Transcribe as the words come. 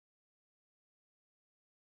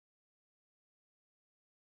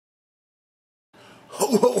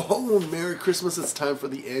Ho ho ho! Merry Christmas! It's time for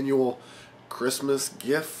the annual Christmas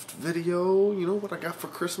gift video. You know what I got for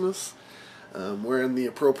Christmas? I'm wearing the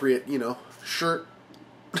appropriate, shirt.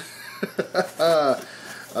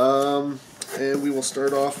 And we will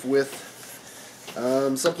start off with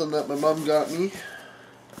something that my mom got me.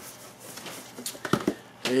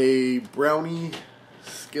 A brownie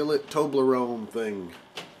skillet Toblerone thing.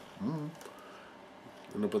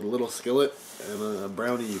 End up with a little skillet and a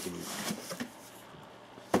brownie you can eat.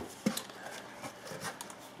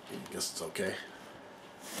 I guess it's okay.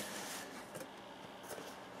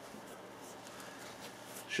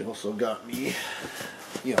 She also got me,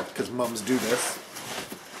 because mums do this,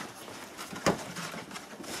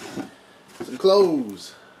 some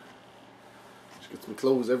clothes. She gets me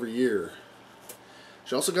clothes every year.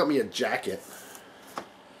 She also got me a jacket.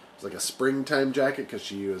 It's like a springtime jacket because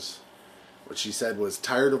she was, what she said was,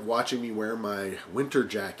 tired of watching me wear my winter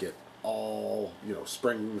jacket all,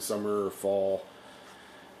 spring, summer, fall.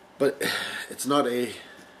 But it's not a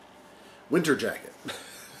winter jacket.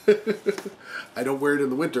 I don't wear it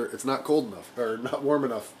in the winter. It's not cold enough, or not warm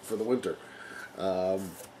enough for the winter.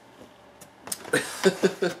 And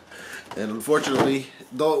unfortunately,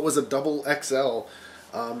 though it was a double XL,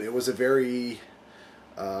 it was a very,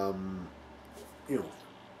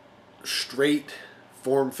 straight,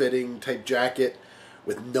 form-fitting type jacket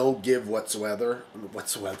with no give whatsoever.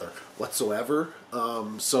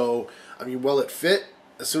 So, well, it fit.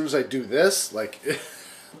 As soon as I do this, I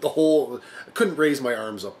couldn't raise my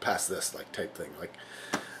arms up past this, type thing.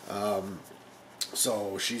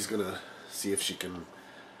 So she's gonna see if she can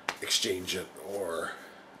exchange it or,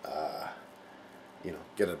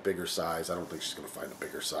 get a bigger size. I don't think she's gonna find a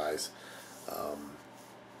bigger size,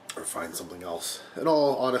 or find something else. In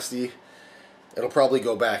all honesty, it'll probably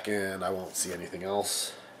go back and I won't see anything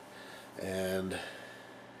else. And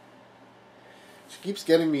she keeps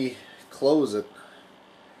getting me clothes at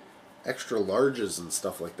extra larges and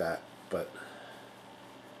stuff like that, but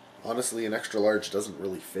honestly an extra large doesn't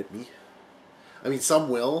really fit me. Some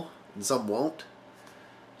will and some won't,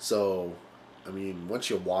 so once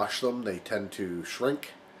you wash them they tend to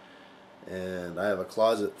shrink, and I have a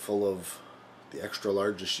closet full of the extra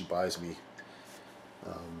larges she buys me,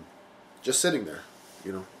 just sitting there,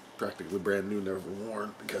 practically brand new, never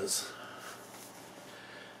worn, because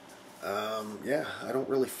I don't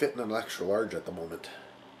really fit in an extra large at the moment.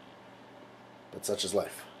 But such is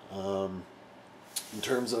life. In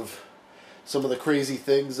terms of some of the crazy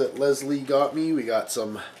things that Leslie got me, we got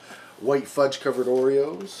some white fudge covered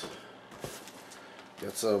Oreos.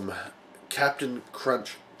 Got some Captain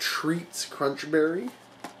Crunch Treats Crunch Berry.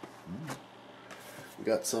 We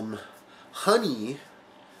got some honey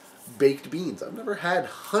baked beans. I've never had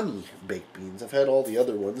honey baked beans. I've had all the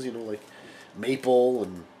other ones, like maple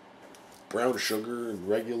and brown sugar and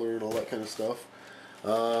regular and all that kind of stuff.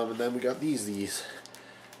 And then we got these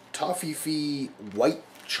Toffee white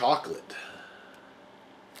chocolate.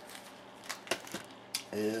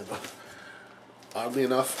 And oddly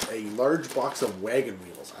enough, a large box of wagon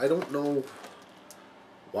wheels. I don't know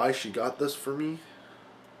why she got this for me.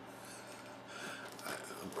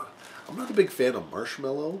 I'm not a big fan of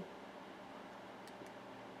marshmallow.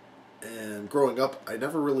 And growing up, I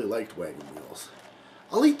never really liked wagon wheels.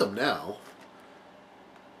 I'll eat them now.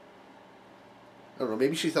 I don't know,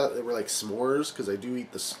 maybe she thought they were like s'mores, because I do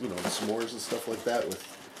eat the s'mores and stuff like that when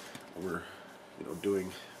we're,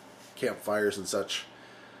 doing campfires and such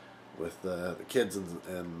with the kids and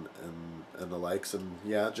the likes. And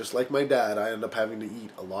yeah, just like my dad, I end up having to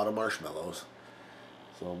eat a lot of marshmallows.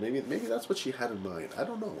 So maybe that's what she had in mind. I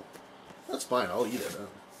don't know. That's fine, I'll eat it.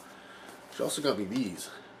 She also got me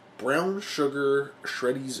these brown sugar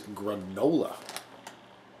Shreddies granola.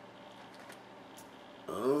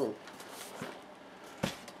 Oh.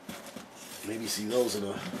 Maybe see those in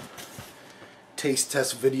a taste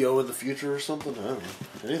test video in the future or something. I don't know.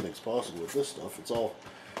 Anything's possible with this stuff. It's all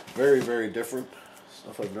very, very different.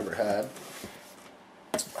 Stuff I've never had.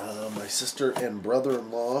 My sister and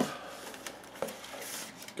brother-in-law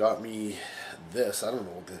got me this. I don't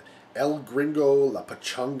know. The El Gringo La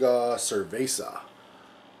Pachanga Cerveza.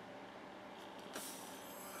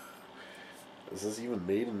 Is this even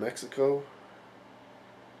made in Mexico?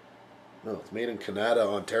 No, it's made in Canada,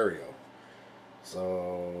 Ontario.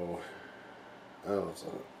 So, I don't know, it's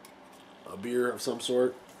a beer of some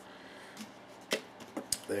sort.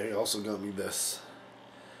 They also got me this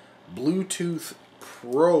Bluetooth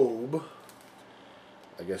probe.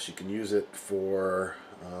 I guess you can use it for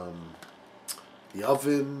the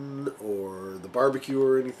oven or the barbecue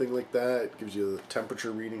or anything like that. It gives you the temperature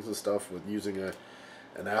readings and stuff with using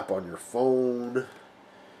an app on your phone.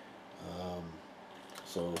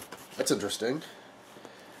 So that's interesting.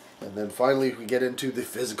 And then finally we get into the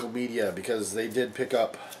physical media, because they did pick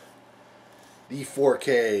up the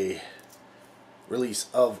 4K release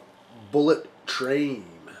of Bullet Train,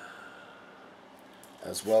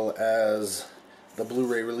 as well as the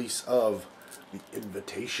Blu-ray release of The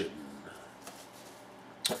Invitation.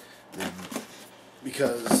 And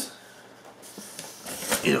because,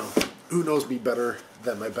 you know, who knows me better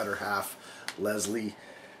than my better half, Leslie?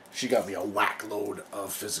 She got me a whack load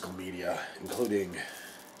of physical media, including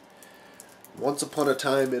Once Upon a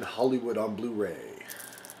Time in Hollywood on Blu-ray.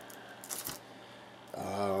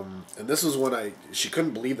 And this was when she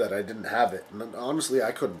couldn't believe that I didn't have it. And honestly,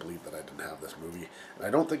 I couldn't believe that I didn't have this movie. And I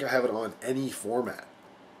don't think I have it on any format,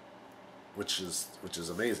 which is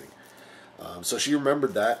amazing. So she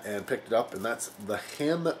remembered that and picked it up, and that's The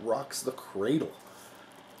Hand That Rocks the Cradle.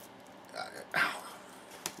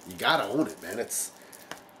 You gotta own it, man. It's,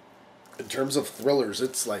 in terms of thrillers,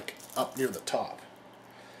 it's like up near the top.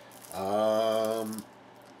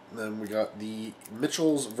 Then we got the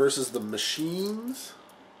Mitchells versus the Machines.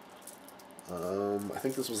 I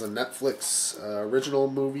think this was a Netflix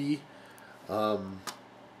original movie.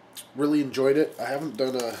 Really enjoyed it. I haven't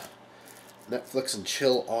done a Netflix and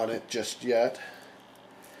chill on it just yet.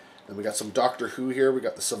 Then we got some Doctor Who here. We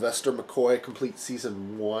got the Sylvester McCoy complete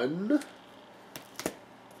season 1.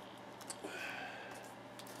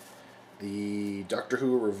 The Doctor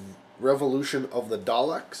Who Revolution of the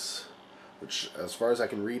Daleks, which, as far as I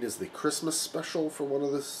can read, is the Christmas special for one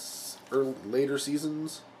of the later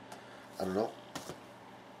seasons. I don't know.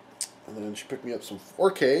 And then she picked me up some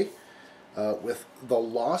 4K with The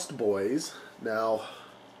Lost Boys. Now,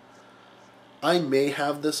 I may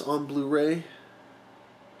have this on Blu-ray,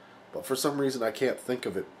 but for some reason I can't think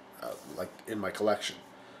of it like in my collection.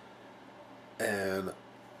 And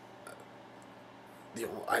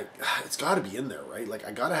it's got to be in there, right? Like,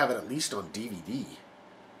 I got to have it at least on DVD.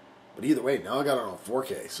 But either way, now I got it on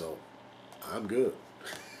 4K, so I'm good.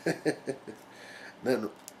 Then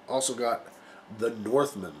also got The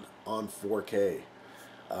Northman on 4K.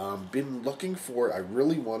 Been looking for it. I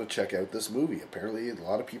really want to check out this movie. Apparently, a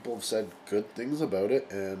lot of people have said good things about it,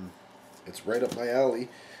 and it's right up my alley.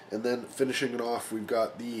 And then finishing it off, we've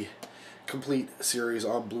got the complete series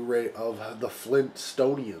on Blu-ray of The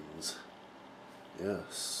Flintstonians.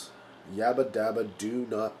 Yes. Yabba dabba, do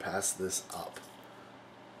not pass this up.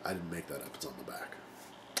 I didn't make that up. It's on the back.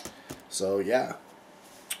 So, yeah.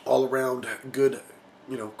 All around good,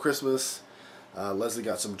 Christmas. Leslie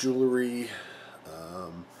got some jewelry.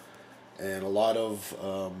 And a lot of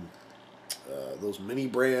those mini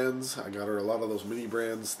brands. I got her a lot of those mini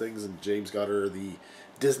brands things. And James got her the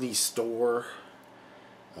Disney Store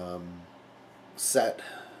set.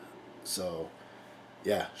 So,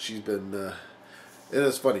 yeah. She's been... it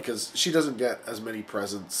is funny because she doesn't get as many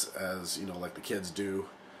presents as, like the kids do.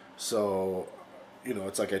 So,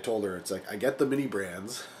 it's like I told her, it's like I get the mini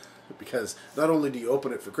brands because not only do you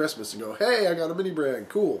open it for Christmas and go, hey, I got a mini brand,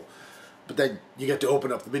 cool. But then you get to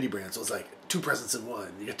open up the mini brand. So it's like 2 presents in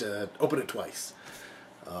one. You get to open it twice.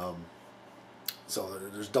 So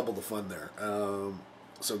there's double the fun there.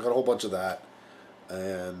 So got a whole bunch of that.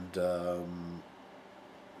 And,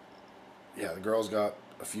 yeah, the girls got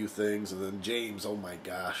a few things, and then James, oh my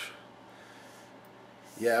gosh.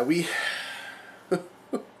 Yeah,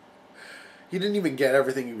 he didn't even get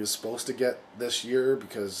everything he was supposed to get this year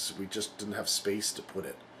because we just didn't have space to put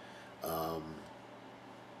it.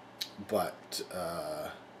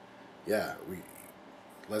 Yeah,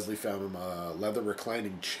 Leslie found him a leather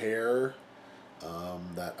reclining chair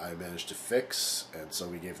that I managed to fix, and so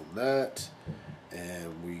we gave him that.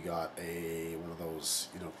 And we got one of those,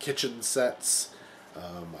 kitchen sets.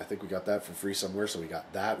 I think we got that for free somewhere, so we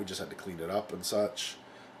got that. We just had to clean it up and such.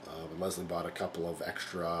 And Leslie bought a couple of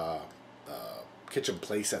extra kitchen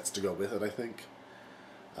play sets to go with it, I think.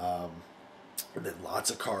 And then lots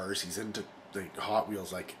of cars. He's into the Hot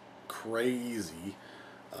Wheels like crazy.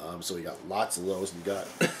 So we got lots of those. And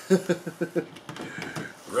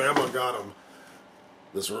Grandma got him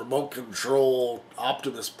this remote control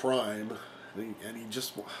Optimus Prime. And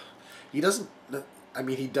he doesn't... I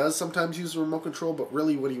mean, he does sometimes use the remote control, but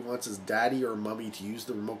really what he wants is Daddy or Mummy to use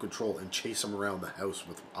the remote control and chase him around the house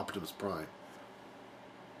with Optimus Prime.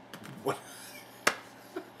 What?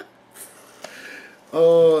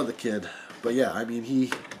 Oh, the kid. But yeah, I mean,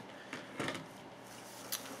 he...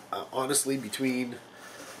 honestly, between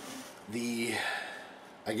I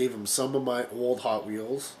gave him some of my old Hot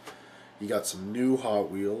Wheels. He got some new Hot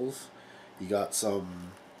Wheels. He got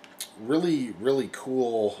some really, really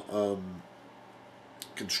cool...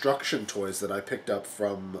 construction toys that I picked up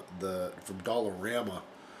from Dollarama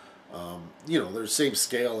You know, they're the same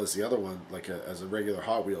scale as the other one, like as a regular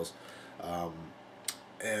Hot Wheels. Um,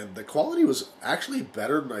 and the quality was actually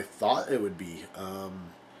better than I thought it would be.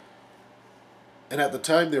 And at the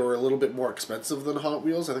time, they were a little bit more expensive than Hot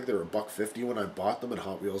Wheels. I think they were $1.50 when I bought them, and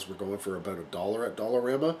Hot Wheels were going for about $1 at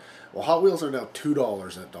Dollarama. Well, Hot Wheels are now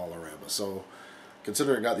 $2 at Dollarama. So,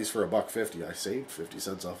 considering I got these for $1.50, I saved 50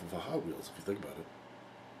 cents off of a Hot Wheels. If you think about it,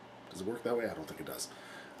 does it work that way? I don't think it does.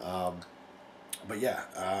 But yeah,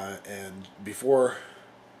 and before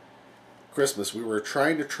Christmas, we were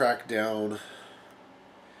trying to track down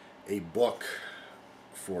a book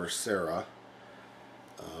for Sarah.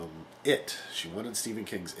 It. She wanted Stephen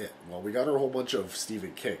King's It. Well, we got her a whole bunch of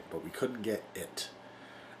Stephen King, but we couldn't get It.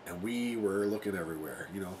 And we were looking everywhere.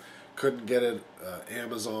 You know, couldn't get it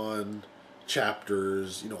Amazon,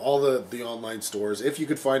 Chapters, you know, all the online stores. If you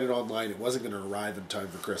could find it online, it wasn't going to arrive in time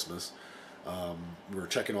for Christmas. We were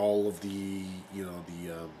checking all of the, you know,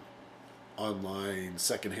 the online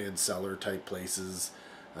secondhand seller type places,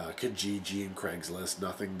 Kijiji and Craigslist,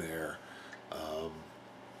 nothing there.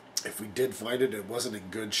 If we did find it, it wasn't in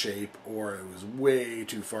good shape, or it was way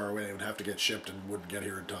too far away. It would have to get shipped and wouldn't get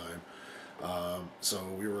here in time. So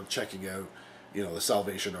we were checking out, you know, the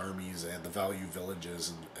Salvation Armies and the Value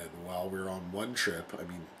Villages, and while we were on one trip, I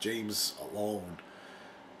mean, James alone,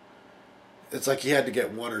 it's like he had to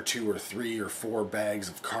get 1 or 2 or 3 or 4 bags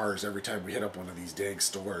of cars every time we hit up one of these dang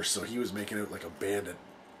stores. So he was making out like a bandit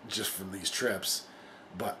just from these trips.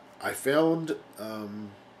 But I found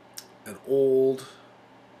an old,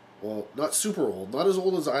 well, not super old, not as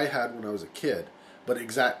old as I had when I was a kid, but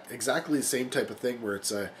exactly the same type of thing, where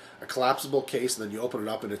it's a collapsible case and then you open it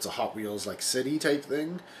up and it's a Hot Wheels like city type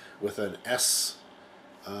thing with an S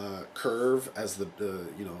curve as the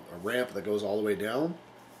you know, a ramp that goes all the way down.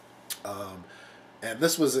 And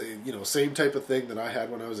this was a, you know, same type of thing that I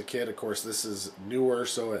had when I was a kid. Of course, this is newer,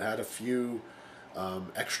 so it had a few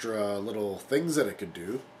extra little things that it could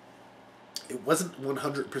do. It wasn't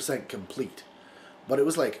 100% complete, but it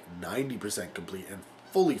was like 90% complete and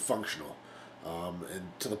fully functional. And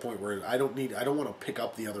to the point where I don't want to pick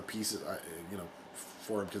up the other pieces, you know,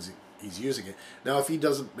 for him, because he's using it. Now, if he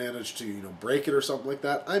doesn't manage to, you know, break it or something like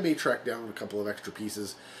that, I may track down a couple of extra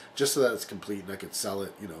pieces just so that it's complete and I could sell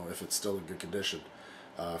it, you know, if it's still in good condition,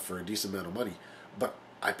 for a decent amount of money. But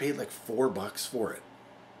I paid like $4 for it.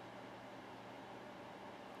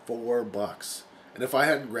 $4. And if I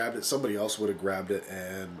hadn't grabbed it, somebody else would have grabbed it,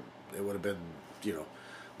 and it would have been, you know,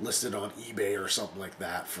 listed on eBay or something like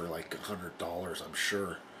that for like $100, I'm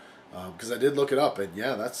sure. Because I did look it up, and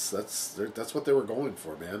yeah, that's what they were going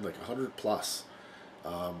for, man, like $100 plus,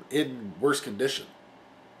 in worse condition.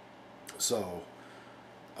 So,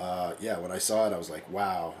 yeah, when I saw it, I was like,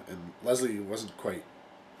 wow. And Leslie wasn't quite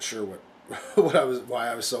sure why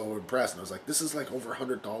I was so impressed. And I was like, this is like over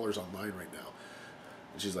 $100 online right now.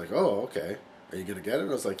 And she's like, oh, okay. Are you gonna get it?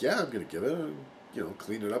 And I was like, yeah, I'm gonna give it, and, you know,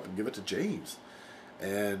 clean it up and give it to James.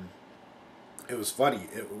 And it was funny.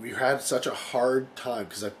 We had such a hard time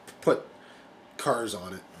because I put cars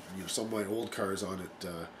on it, you know, some of my old cars on it,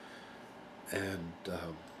 and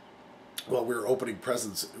while we were opening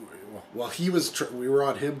presents, while we were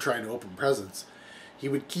on him trying to open presents, he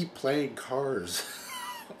would keep playing cars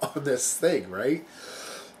on this thing, right?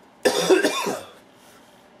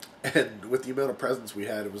 And with the amount of presents we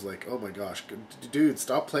had, it was like, oh my gosh, dude,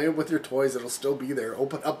 stop playing with your toys. It'll still be there.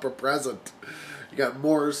 Open up a present. You got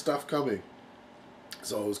more stuff coming.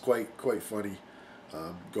 So it was quite funny,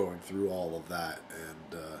 going through all of that.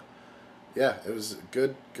 And yeah, it was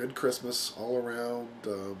good Christmas all around.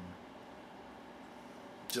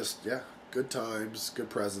 Just, yeah, good times,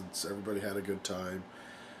 good presents. Everybody had a good time.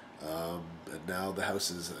 And now the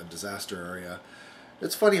house is a disaster area.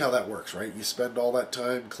 It's funny how that works, right? You spend all that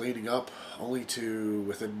time cleaning up, only to,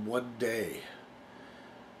 within one day,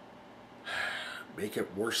 make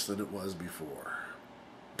it worse than it was before.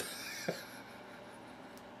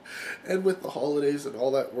 And with the holidays and all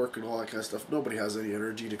that work and all that kind of stuff, nobody has any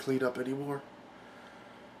energy to clean up anymore.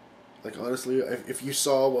 Like, honestly, if you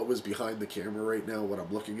saw what was behind the camera right now, what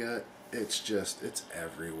I'm looking at, it's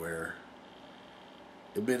everywhere.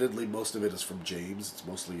 Admittedly, most of it is from James. It's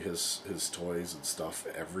mostly his toys and stuff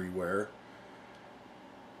everywhere.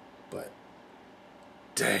 But,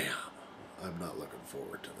 damn, I'm not looking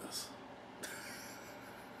forward to this.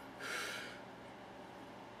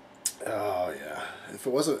 Oh yeah. If it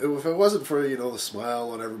wasn't for, you know, the smile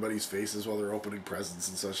on everybody's faces while they're opening presents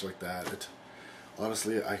and such like that,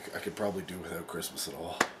 honestly, I could probably do without Christmas at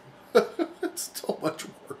all. It's so much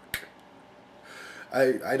work.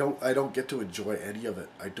 I don't get to enjoy any of it.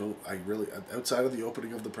 I really, outside of the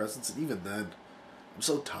opening of the presents, and even then, I'm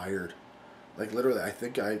so tired. Like literally, I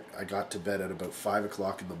think I got to bed at about 5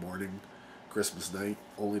 o'clock in the morning, Christmas night,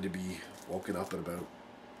 only to be woken up at about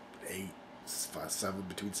 8, 5, 7,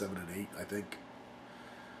 between 7 and 8, I think.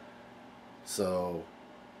 So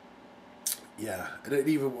yeah, and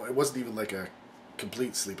it wasn't even like a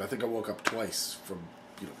complete sleep. I think I woke up twice from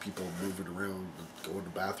people moving around and going to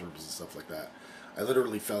bathrooms and stuff like that. I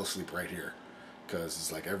literally fell asleep right here because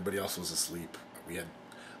it's like everybody else was asleep. We had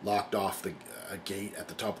locked off a gate at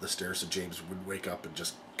the top of the stairs so James wouldn't wake up and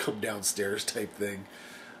just come downstairs type thing.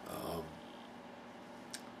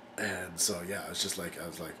 And so yeah, it's just like I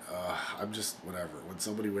was like, I'm just whatever. When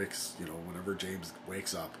somebody wakes, whenever James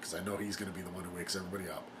wakes up, because I know he's going to be the one who wakes everybody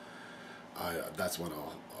up. That's when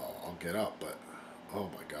I'll get up. But oh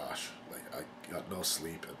my gosh, like I got no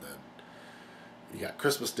sleep, and then you got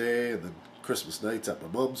Christmas Day, and then Christmas nights at my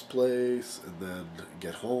mom's place, and then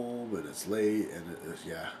get home and it's late, and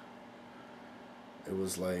yeah, it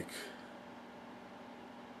was like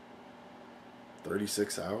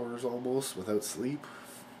 36 hours almost without sleep,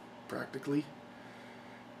 practically.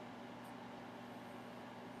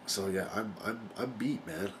 So yeah, I'm beat,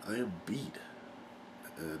 man. I am beat,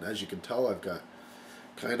 and as you can tell, I've got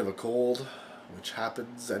kind of a cold, which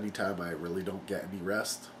happens anytime I really don't get any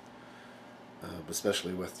rest.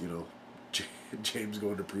 Especially with James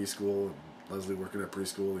going to preschool and Leslie working at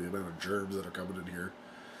preschool, the amount of germs that are coming in here.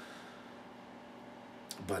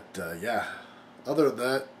 But yeah, other than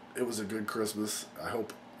that, it was a good Christmas. I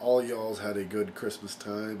hope all y'all's had a good Christmas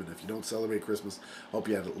time, and if you don't celebrate Christmas, hope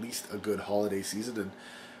you had at least a good holiday season. And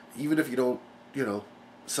even if you don't,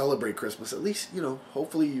 celebrate Christmas, at least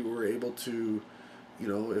hopefully you were able to,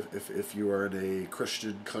 if you are in a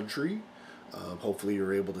Christian country. Hopefully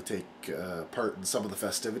you're able to take part in some of the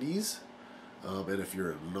festivities. And if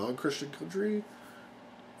you're in a non-Christian country,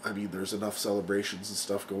 I mean, there's enough celebrations and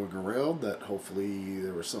stuff going around that hopefully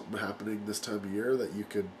there was something happening this time of year that you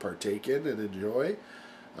could partake in and enjoy.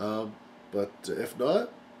 But if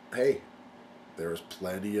not, hey, there's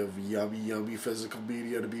plenty of yummy physical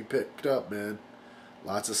media to be picked up, man.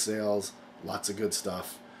 Lots of sales, lots of good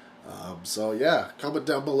stuff. So yeah, comment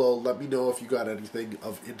down below. Let me know if you got anything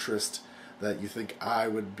of interest that you think I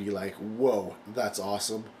would be like, whoa, that's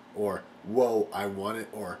awesome, or whoa, I want it,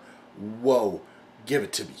 or whoa, give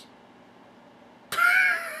it to me.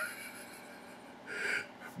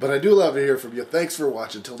 But I do love to hear from you. Thanks for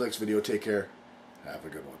watching. Till next video, take care. Have a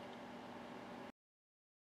good one.